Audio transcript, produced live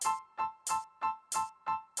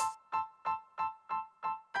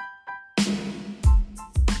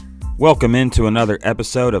Welcome into another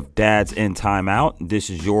episode of Dad's in Timeout. This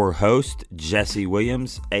is your host, Jesse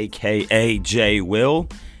Williams, aka J Will,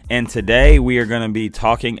 and today we are going to be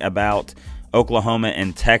talking about Oklahoma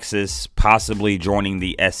and Texas possibly joining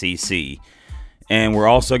the SEC. And we're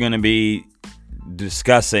also going to be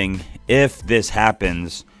discussing, if this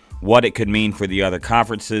happens, what it could mean for the other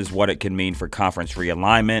conferences, what it could mean for conference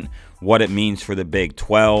realignment, what it means for the Big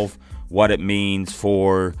 12, what it means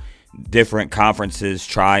for different conferences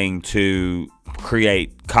trying to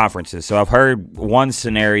create conferences. So I've heard one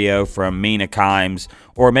scenario from Mina Kimes,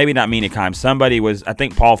 or maybe not Mina Kimes. Somebody was, I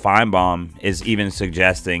think Paul Feinbaum is even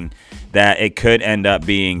suggesting that it could end up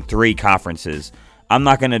being 3 conferences. I'm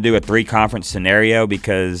not going to do a 3-conference scenario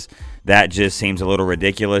because that just seems a little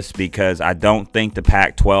ridiculous, because I don't think the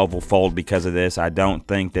Pac-12 will fold because of this. I don't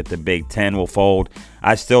think that the Big 10 will fold.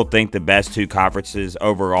 I still think the best 2 conferences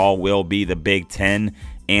overall will be the Big 10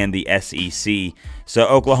 and the SEC. So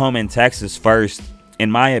Oklahoma and Texas first. In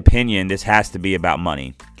my opinion, this has to be about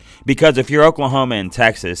money. Because if you're Oklahoma and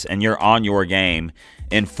Texas and you're on your game,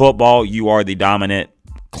 in football, you are the dominant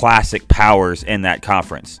classic powers in that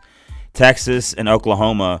conference. Texas and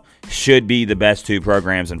Oklahoma should be the best 2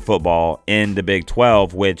 programs in football in the Big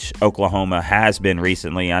 12, which Oklahoma has been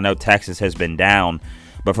recently. I know Texas has been down,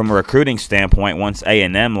 but from a recruiting standpoint, once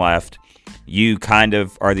A&M left, you kind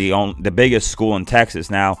of are the biggest school in Texas.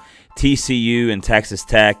 Now, TCU and Texas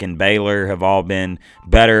Tech and Baylor have all been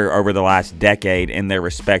better over the last decade in their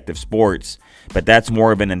respective sports, but that's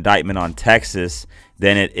more of an indictment on Texas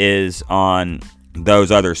than it is on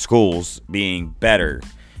those other schools being better,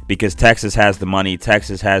 because Texas has the money,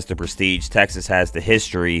 Texas has the prestige, Texas has the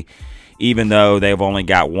history, even though they've only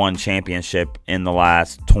got 1 championship in the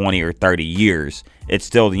last 20 or 30 years. It's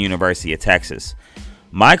still the University of Texas.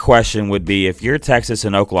 My question would be, if you're Texas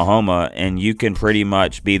and Oklahoma and you can pretty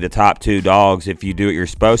much be the top 2 dogs if you do what you're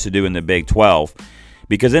supposed to do in the Big 12,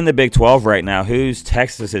 because in the Big 12 right now, who's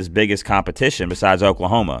Texas's biggest competition besides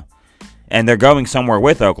Oklahoma? And they're going somewhere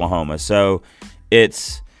with Oklahoma. So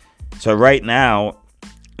right now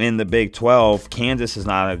in the Big 12, Kansas is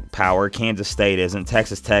not a power. Kansas State isn't.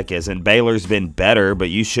 Texas Tech isn't. Baylor's been better, but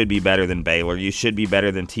you should be better than Baylor. You should be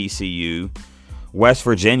better than TCU. West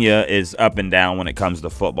Virginia is up and down when it comes to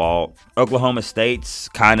football. Oklahoma State's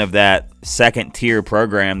kind of that second-tier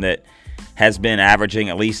program that has been averaging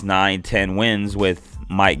at least 9-10 wins with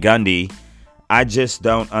Mike Gundy. I just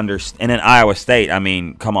don't understand. And in Iowa State, I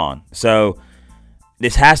mean, come on. So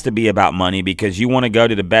this has to be about money, because you want to go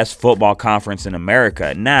to the best football conference in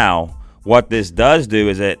America. Now, what this does do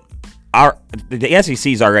is that the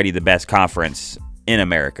SEC is already the best conference in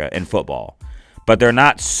America in football, but they're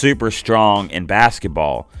not super strong in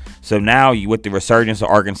basketball. So now with the resurgence of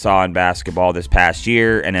Arkansas in basketball this past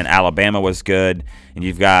year, and then Alabama was good, and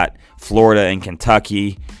you've got Florida and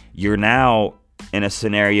Kentucky, you're now in a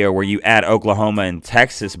scenario where you add Oklahoma and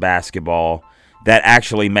Texas basketball that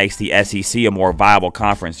actually makes the SEC a more viable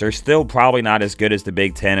conference. They're still probably not as good as the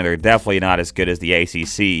Big 10, and they're definitely not as good as the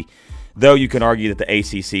ACC, though you can argue that the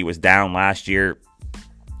ACC was down last year,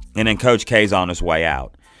 and then Coach K's on his way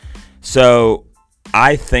out. So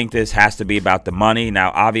I think this has to be about the money.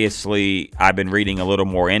 Now, obviously, I've been reading a little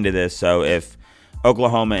more into this, so if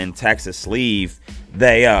Oklahoma and Texas leave,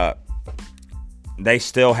 they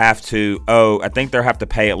still have to I think they'll have to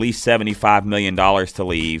pay at least $75 million to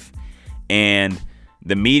leave. And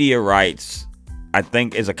the media rights, I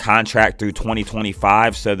think, is a contract through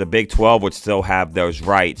 2025, so the Big 12 would still have those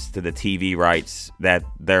rights to the TV rights that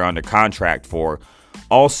they're under contract for.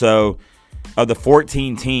 Also, of the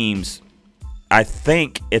 14 teams, I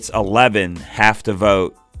think it's 11 have to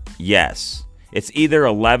vote yes. It's either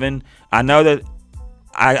 11. I know that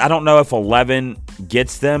I don't know if 11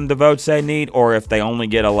 gets them the votes they need, or if they only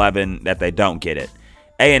get 11 that they don't get it.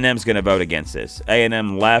 A&M's going to vote against this.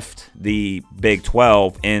 A&M left the Big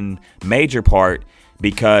 12 in major part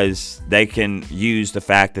because they can use the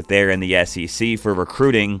fact that they're in the SEC for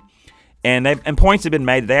recruiting, and points have been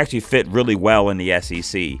made that they actually fit really well in the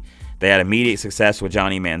SEC. They had immediate success with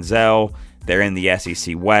Johnny Manziel. They're in the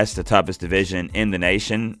SEC West, the toughest division in the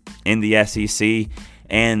nation, in the SEC,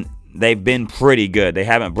 and they've been pretty good. They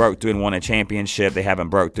haven't broke through and won a championship. They haven't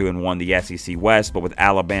broke through and won the SEC West, but with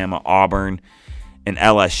Alabama, Auburn, and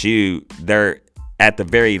LSU, they're at the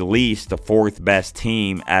very least the 4th best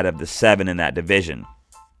team out of the 7 in that division.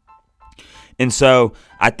 And so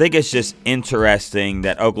I think it's just interesting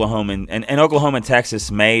that Oklahoma and Oklahoma and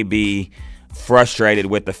Texas may be frustrated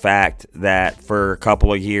with the fact that for a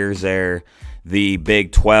couple of years there, the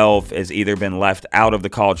Big 12 has either been left out of the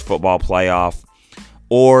college football playoff,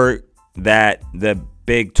 or that the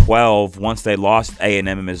Big 12, once they lost A&M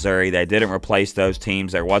and Missouri, they didn't replace those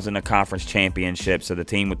teams. There wasn't a conference championship, so the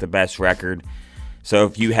team with the best record. So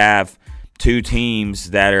if you have two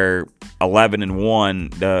teams that are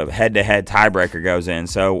 11-1, the head-to-head tiebreaker goes in.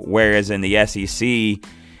 So whereas in the SEC,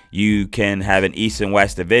 you can have an East and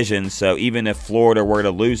West division. So even if Florida were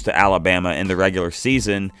to lose to Alabama in the regular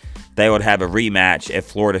season, they would have a rematch. If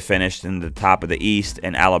Florida finished in the top of the East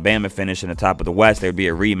and Alabama finished in the top of the West, there would be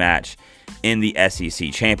a rematch in the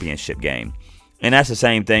SEC championship game. And that's the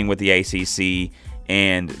same thing with the ACC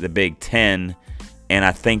and the Big Ten and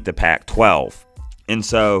I think the Pac-12. And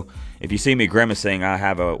so if you see me grimacing, I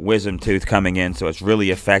have a wisdom tooth coming in, so it's really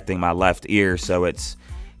affecting my left ear, so it's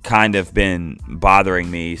kind of been bothering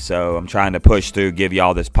me. So I'm trying to push through, give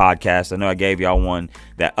y'all this podcast. I know I gave y'all one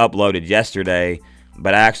that uploaded yesterday,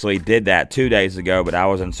 but I actually did that 2 days ago, but I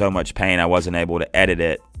was in so much pain I wasn't able to edit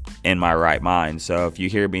it in my right mind. So if you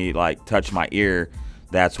hear me like touch my ear,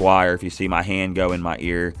 that's why. Or if you see my hand go in my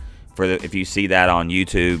ear, if you see that on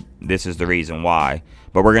YouTube, this is the reason why.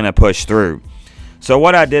 But we're going to push through. So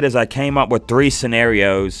what I did is I came up with 3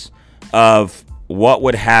 scenarios of what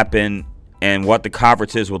would happen and what the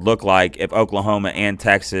conferences would look like if Oklahoma and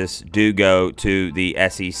Texas do go to the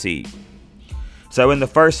SEC. So in the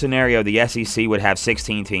first scenario, the SEC would have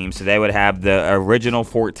 16 teams. So they would have the original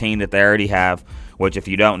 14 that they already have, which if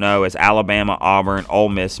you don't know is Alabama, Auburn, Ole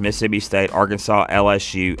Miss, Mississippi State, Arkansas,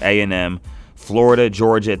 LSU, A&M, Florida,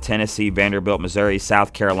 Georgia, Tennessee, Vanderbilt, Missouri,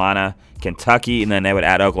 South Carolina, Kentucky, and then they would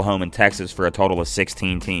add Oklahoma and Texas for a total of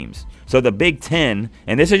 16 teams. So the Big Ten,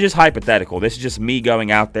 and this is just hypothetical. This is just me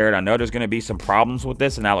going out there, and I know there's going to be some problems with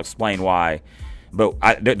this, and I'll explain why. But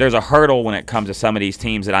there's a hurdle when it comes to some of these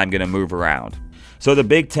teams that I'm going to move around. So the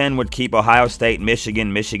Big Ten would keep Ohio State,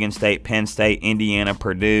 Michigan, Michigan State, Penn State, Indiana,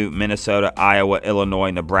 Purdue, Minnesota, Iowa,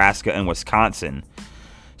 Illinois, Nebraska, and Wisconsin.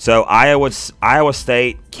 So Iowa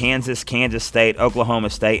State, Kansas State,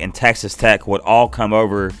 Oklahoma State, and Texas Tech would all come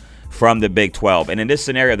over from the Big 12. And in this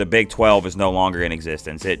scenario, the Big 12 is no longer in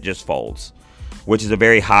existence. It just folds, which is a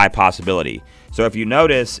very high possibility. So if you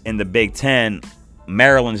notice in the Big 10,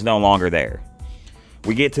 Maryland's no longer there.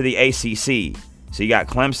 We get to the ACC. So you got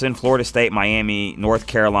Clemson, Florida State, Miami, North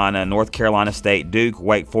Carolina State, Duke,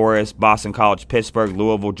 Wake Forest, Boston College, Pittsburgh,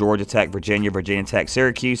 Louisville, Georgia Tech, Virginia Tech,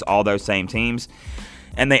 Syracuse, all those same teams.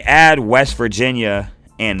 And they add West Virginia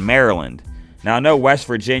and Maryland. Now, I know West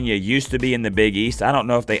Virginia used to be in the Big East. I don't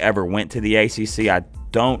know if they ever went to the ACC. I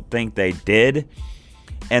don't think they did.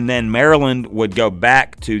 And then Maryland would go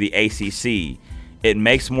back to the ACC. It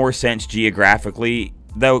makes more sense geographically,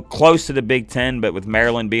 though close to the Big Ten, but with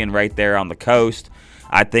Maryland being right there on the coast,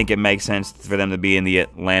 I think it makes sense for them to be in the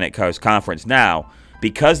Atlantic Coast Conference. Now,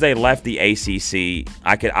 because they left the ACC,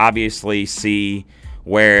 I could obviously see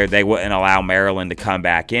where they wouldn't allow Maryland to come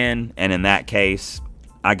back in, and in that case,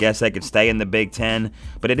 I guess they could stay in the Big Ten,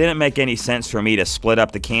 but it didn't make any sense for me to split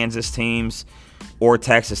up the Kansas teams or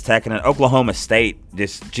Texas Tech, and then Oklahoma State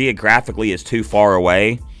just geographically is too far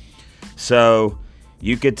away. So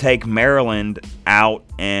you could take Maryland out,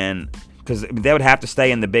 and because they would have to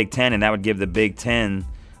stay in the Big Ten, and that would give the Big Ten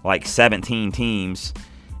like 17 teams,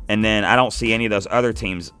 and then I don't see any of those other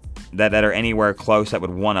teams that are anywhere close that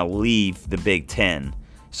would want to leave the Big Ten.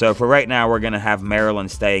 So for right now, we're going to have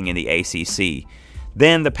Maryland staying in the ACC.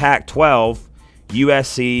 Then the Pac-12,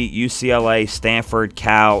 USC, UCLA, Stanford,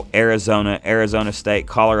 Cal, Arizona, Arizona State,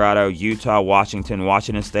 Colorado, Utah, Washington,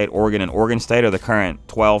 Washington State, Oregon, and Oregon State are the current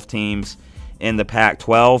 12 teams in the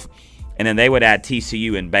Pac-12. And then they would add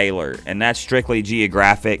TCU and Baylor. And that's strictly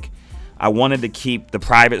geographic. I wanted to keep the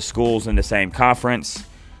private schools in the same conference.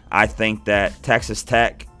 I think that Texas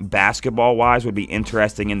Tech, basketball-wise, would be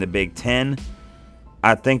interesting in the Big Ten.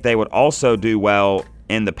 I think they would also do well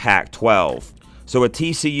in the Pac-12. So with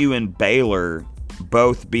TCU and Baylor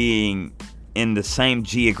both being in the same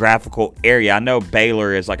geographical area, I know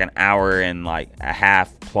Baylor is like an hour and like a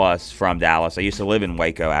half plus from Dallas. I used to live in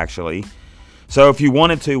Waco, actually. So if you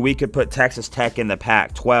wanted to, we could put Texas Tech in the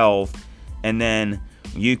Pac-12, and then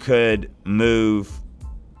you could move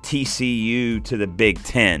TCU to the Big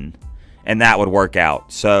Ten, and that would work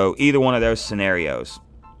out. So either one of those scenarios.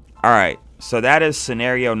 All right, so that is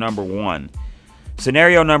scenario number 1.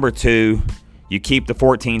 Scenario number 2, you keep the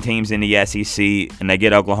 14 teams in the SEC, and they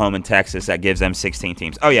get Oklahoma and Texas. That gives them 16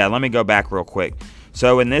 teams. Oh, yeah, let me go back real quick.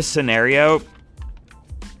 So in this scenario,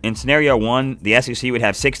 in scenario 1, the SEC would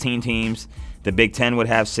have 16 teams. The Big Ten would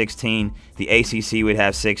have 16. The ACC would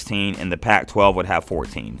have 16. And the Pac-12 would have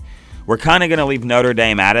 14. We're kind of going to leave Notre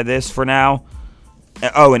Dame out of this for now.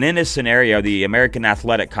 Oh, and in this scenario, the American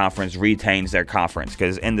Athletic Conference retains their conference,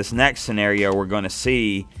 because in this next scenario, we're going to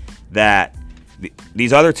see that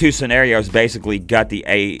These other two scenarios basically gut the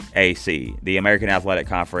AAC, the American Athletic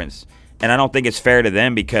Conference, and I don't think it's fair to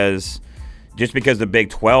them because just because the Big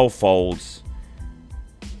 12 folds.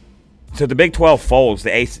 So the Big 12 folds, the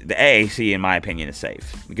AAC, in my opinion, is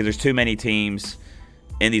safe because there's too many teams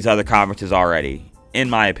in these other conferences already, in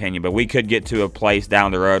my opinion. But we could get to a place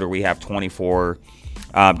down the road where we have 24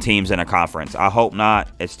 teams in a conference. I hope not.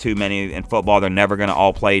 It's too many. In football, they're never going to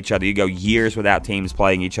all play each other. You go years without teams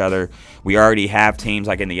playing each other. We already have teams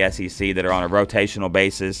like in the SEC that are on a rotational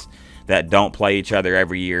basis that don't play each other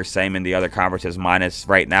every year. Same in the other conferences, minus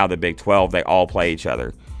right now the Big 12. They all play each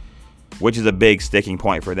other, which is a big sticking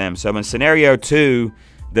point for them. So in scenario 2,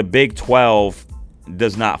 the Big 12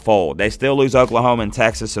 does not fold. They still lose Oklahoma and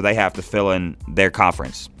Texas, so they have to fill in their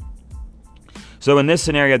conference. So in this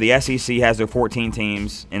scenario, the SEC has their 14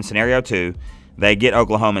 teams. In scenario 2, they get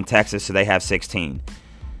Oklahoma and Texas, so they have 16.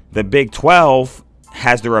 The Big 12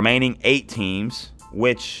 has the remaining 8 teams,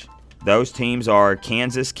 which those teams are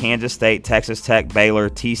Kansas, Kansas State, Texas Tech, Baylor,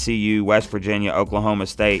 TCU, West Virginia, Oklahoma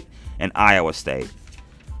State, and Iowa State.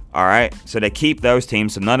 All right, so they keep those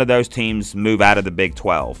teams, so none of those teams move out of the Big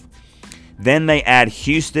 12. Then they add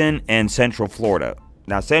Houston and Central Florida.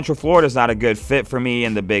 Now, Central Florida is not a good fit for me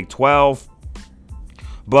in the Big 12,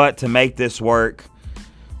 but to make this work,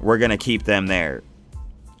 we're going to keep them there.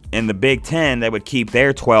 In the Big 10, they would keep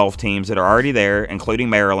their 12 teams that are already there, including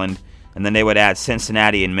Maryland, and then they would add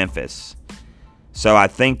Cincinnati and Memphis. So I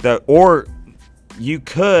think or you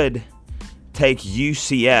could take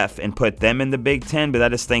UCF and put them in the Big 10, but I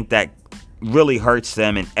just think that really hurts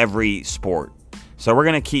them in every sport. So we're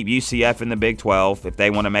going to keep UCF in the Big 12 if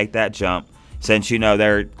they want to make that jump. Since,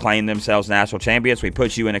 they're claiming themselves national champions, we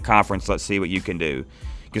put you in a conference. Let's see what you can do.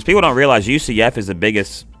 Because people don't realize UCF is the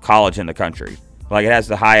biggest college in the country. Like, it has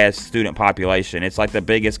the highest student population. It's like the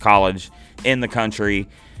biggest college in the country.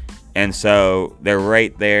 And so they're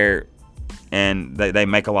right there, and they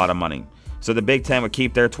make a lot of money. So the Big 10 would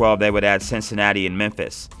keep their 12. They would add Cincinnati and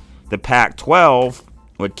Memphis. The Pac-12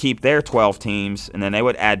 would keep their 12 teams, and then they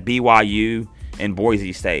would add BYU and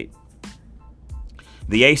Boise State.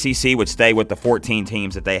 The ACC would stay with the 14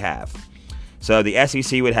 teams that they have. So the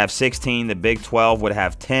SEC would have 16, the Big 12 would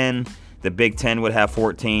have 10, the Big 10 would have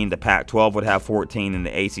 14, the Pac-12 would have 14, and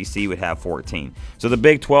the ACC would have 14. So the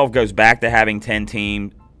Big 12 goes back to having 10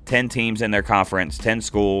 teams in their conference, 10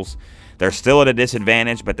 schools. They're still at a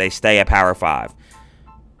disadvantage, but they stay at Power 5.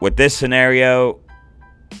 With this scenario,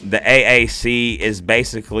 the AAC is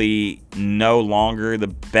basically no longer the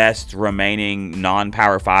best remaining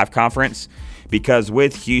non-Power 5 conference because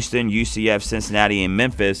with Houston, UCF, Cincinnati, and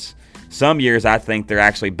Memphis, some years I think they're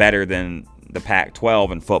actually better than the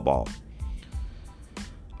Pac-12 in football.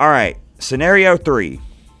 All right, scenario 3.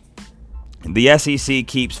 The SEC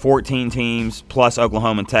keeps 14 teams plus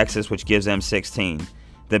Oklahoma and Texas, which gives them 16.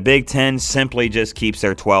 The Big 10 simply just keeps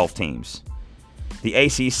their 12 teams. The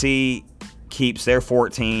ACC keeps their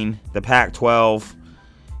 14. The Pac-12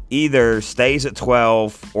 either stays at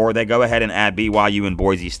 12 or they go ahead and add BYU and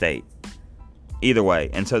Boise State. Either way.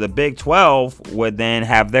 And so the Big 12 would then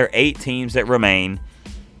have their 8 teams that remain,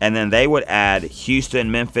 and then they would add Houston,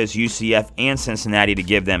 Memphis, UCF, and Cincinnati to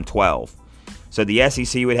give them 12. So the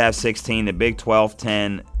SEC would have 16, the Big 12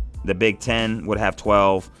 10, the Big 10 would have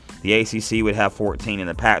 12, the ACC would have 14, and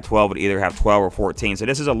the Pac-12 would either have 12 or 14. So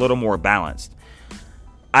this is a little more balanced.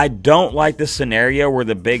 I don't like the scenario where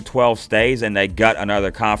the Big 12 stays and they gut another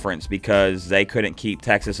conference because they couldn't keep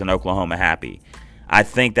Texas and Oklahoma happy. I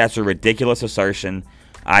think that's a ridiculous assertion.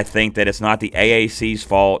 I think that it's not the AAC's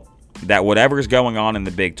fault that whatever's going on in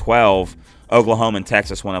the Big 12, Oklahoma and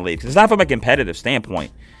Texas want to leave. Because it's not from a competitive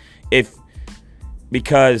standpoint.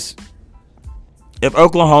 Because if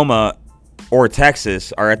Oklahoma or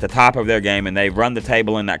Texas are at the top of their game and they run the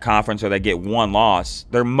table in that conference or they get one loss,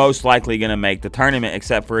 they're most likely going to make the tournament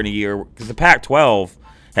except for in a year because the Pac-12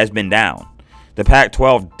 has been down. The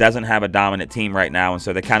Pac-12 doesn't have a dominant team right now, and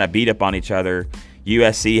so they kind of beat up on each other.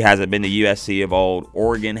 USC hasn't been the USC of old.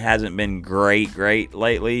 Oregon hasn't been great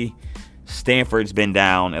lately. Stanford's been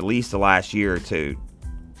down at least the last year or two.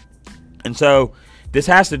 And so this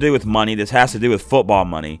has to do with money. This has to do with football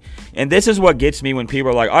money. And this is what gets me when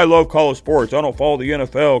people are like, I love college sports. I don't follow the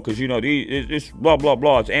NFL because, it's blah, blah,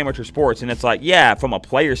 blah. It's amateur sports. And it's like, yeah, from a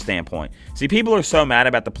player standpoint. See, people are so mad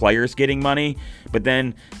about the players getting money, but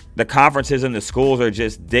then the conferences and the schools are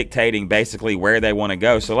just dictating basically where they want to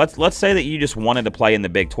go. So let's say that you just wanted to play in the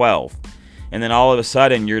Big 12. And then all of a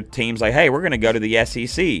sudden your team's like, hey, we're going to go to the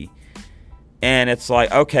SEC. And it's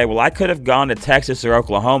like, okay, well, I could have gone to Texas or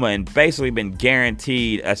Oklahoma and basically been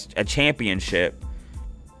guaranteed a championship,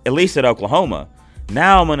 at least at Oklahoma.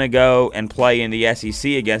 Now I'm going to go and play in the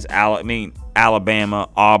SEC against Alabama,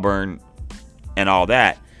 Auburn, and all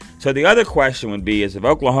that. So the other question would be is if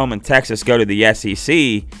Oklahoma and Texas go to the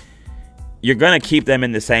SEC, you're going to keep them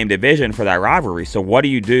in the same division for that rivalry. So what do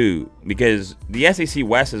you do? Because the SEC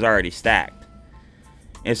West is already stacked.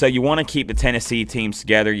 And so you want to keep the Tennessee teams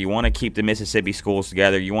together. You want to keep the Mississippi schools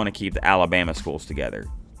together. You want to keep the Alabama schools together.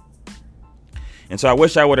 And so I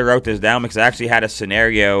wish I would have wrote this down because I actually had a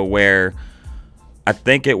scenario where I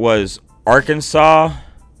think it was Arkansas,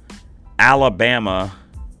 Alabama,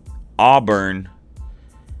 Auburn,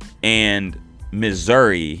 and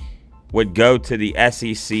Missouri would go to the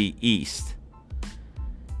SEC East.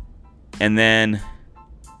 And then,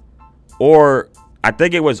 or I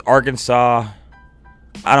think it was Arkansas.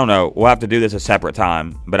 I don't know. We'll have to do this a separate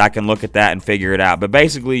time, but I can look at that and figure it out. But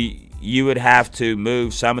basically, you would have to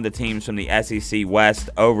move some of the teams from the SEC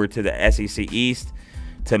West over to the SEC East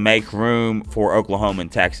to make room for Oklahoma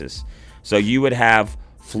and Texas. So you would have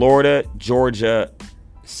Florida, Georgia,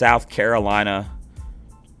 South Carolina.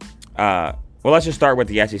 Well, let's just start with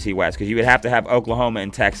the SEC West because you would have to have Oklahoma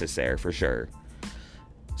and Texas there for sure.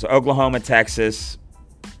 So Oklahoma, Texas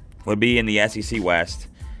would be in the SEC West.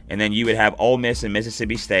 And then you would have Ole Miss and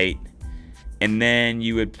Mississippi State. And then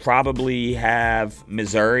you would probably have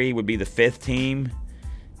Missouri would be the 5th team.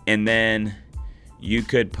 And then you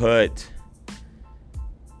could put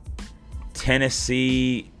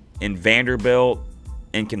Tennessee and Vanderbilt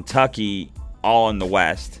and Kentucky all in the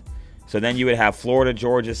West. So then you would have Florida,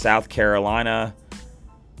 Georgia, South Carolina,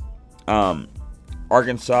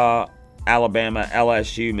 Arkansas, Alabama,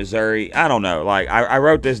 LSU, Missouri. I don't know. Like I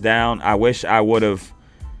wrote this down. I wish I would have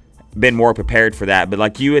been more prepared for that. But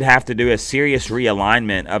like you would have to do a serious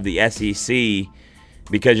realignment of the SEC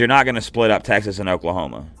because you're not going to split up Texas and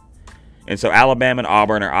Oklahoma. And so Alabama and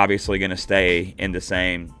Auburn are obviously going to stay in the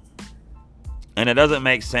same. And it doesn't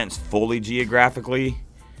make sense fully geographically,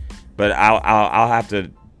 but I'll have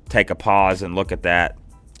to take a pause and look at that.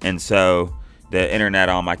 And so the internet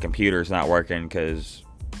on my computer is not working because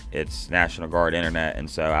it's National Guard internet, and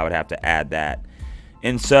so I would have to add that.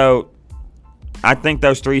 And so I think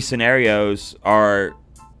those 3 scenarios are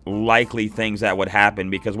likely things that would happen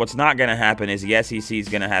because what's not going to happen is the SEC is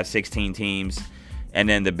going to have 16 teams, and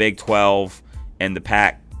then the Big 12 and the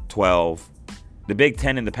Pac-12, the Big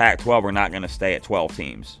 10 and the Pac-12 are not going to stay at 12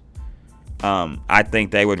 teams. I think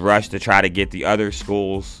they would rush to try to get the other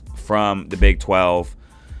schools from the Big 12,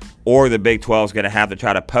 or the Big 12 is going to have to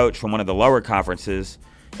try to poach from one of the lower conferences.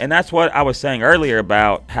 And that's what I was saying earlier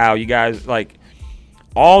about how you guys, like,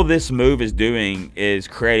 all this move is doing is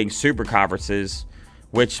creating super conferences,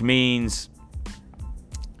 which means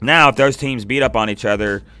now if those teams beat up on each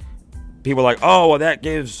other, people are like, oh, well, that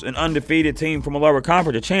gives an undefeated team from a lower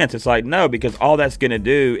conference a chance. It's like, no, because all that's going to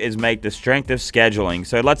do is make the strength of scheduling.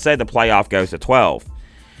 So let's say the playoff goes to 12.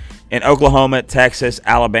 In Oklahoma, Texas,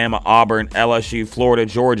 Alabama, Auburn, LSU, Florida,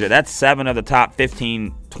 Georgia, that's 7 of the top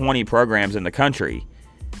 15, 20 programs in the country.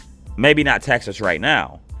 Maybe not Texas right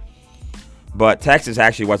now, but Texas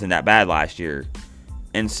actually wasn't that bad last year.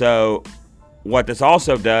 And so what this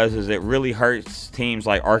also does is it really hurts teams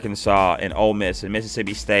like Arkansas and Ole Miss and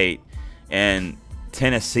Mississippi State and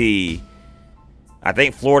Tennessee. I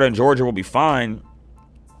think Florida and Georgia will be fine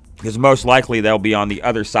because most likely they'll be on the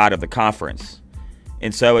other side of the conference.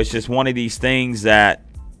 And so it's just one of these things that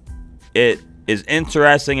it is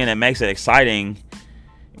interesting and it makes it exciting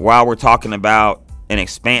while we're talking about an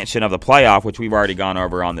expansion of the playoff, which we've already gone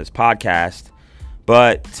over on this podcast.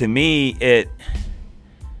 But to me,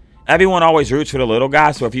 everyone always roots for the little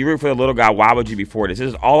guy. So if you root for the little guy, why would you be for this?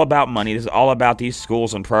 This is all about money. This is all about these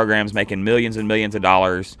schools and programs making millions and millions of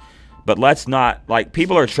dollars. But let's not, like,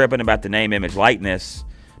 people are tripping about the name, image, likeness.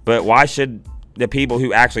 But why should the people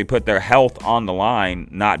who actually put their health on the line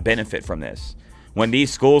not benefit from this? When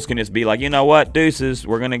these schools can just be like, you know what, deuces,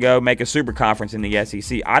 we're going to go make a super conference in the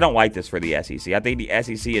SEC. I don't like this for the SEC. I think the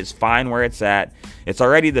SEC is fine where it's at. It's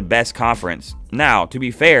already the best conference. Now, to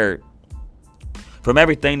be fair, from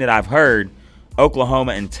everything that I've heard,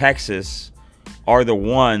 Oklahoma and Texas are the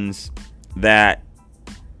ones that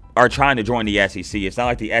are trying to join the SEC. It's not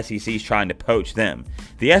like the SEC is trying to poach them.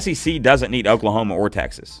 The SEC doesn't need Oklahoma or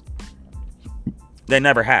Texas. They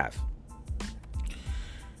never have.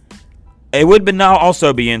 It would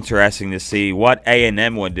also be interesting to see what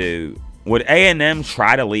A&M would do. Would A&M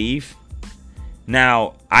try to leave?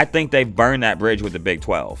 Now, I think they've burned that bridge with the Big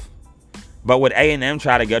 12. But would A&M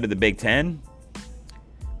try to go to the Big 10?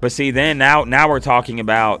 But see, then now we're talking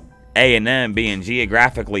about A&M being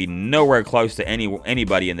geographically nowhere close to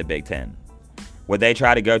anybody in the Big 10. Would they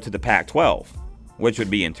try to go to the Pac-12? Which would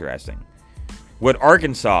be interesting. Would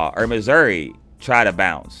Arkansas or Missouri try to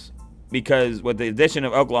bounce. Because with the addition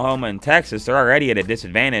of Oklahoma and Texas, they're already at a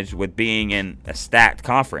disadvantage with being in a stacked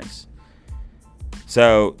conference.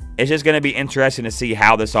 So it's just going to be interesting to see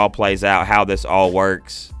how this all plays out, how this all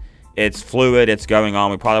works. It's fluid. It's going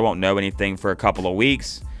on. We probably won't know anything for a couple of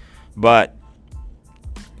weeks. But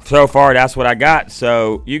so far, that's what I got.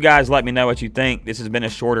 So you guys let me know what you think. This has been a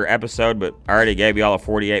shorter episode, but I already gave you all a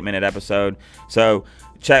 48-minute episode. So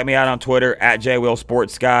check me out on Twitter at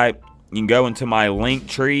JWillSportsGuy. You can go into my link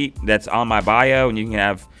tree that's on my bio, and you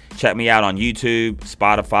can check me out on YouTube,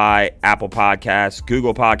 Spotify, Apple Podcasts,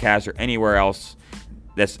 Google Podcasts, or anywhere else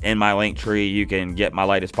that's in my link tree. You can get my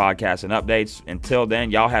latest podcasts and updates. Until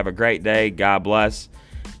then, y'all have a great day. God bless,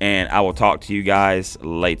 and I will talk to you guys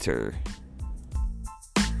later.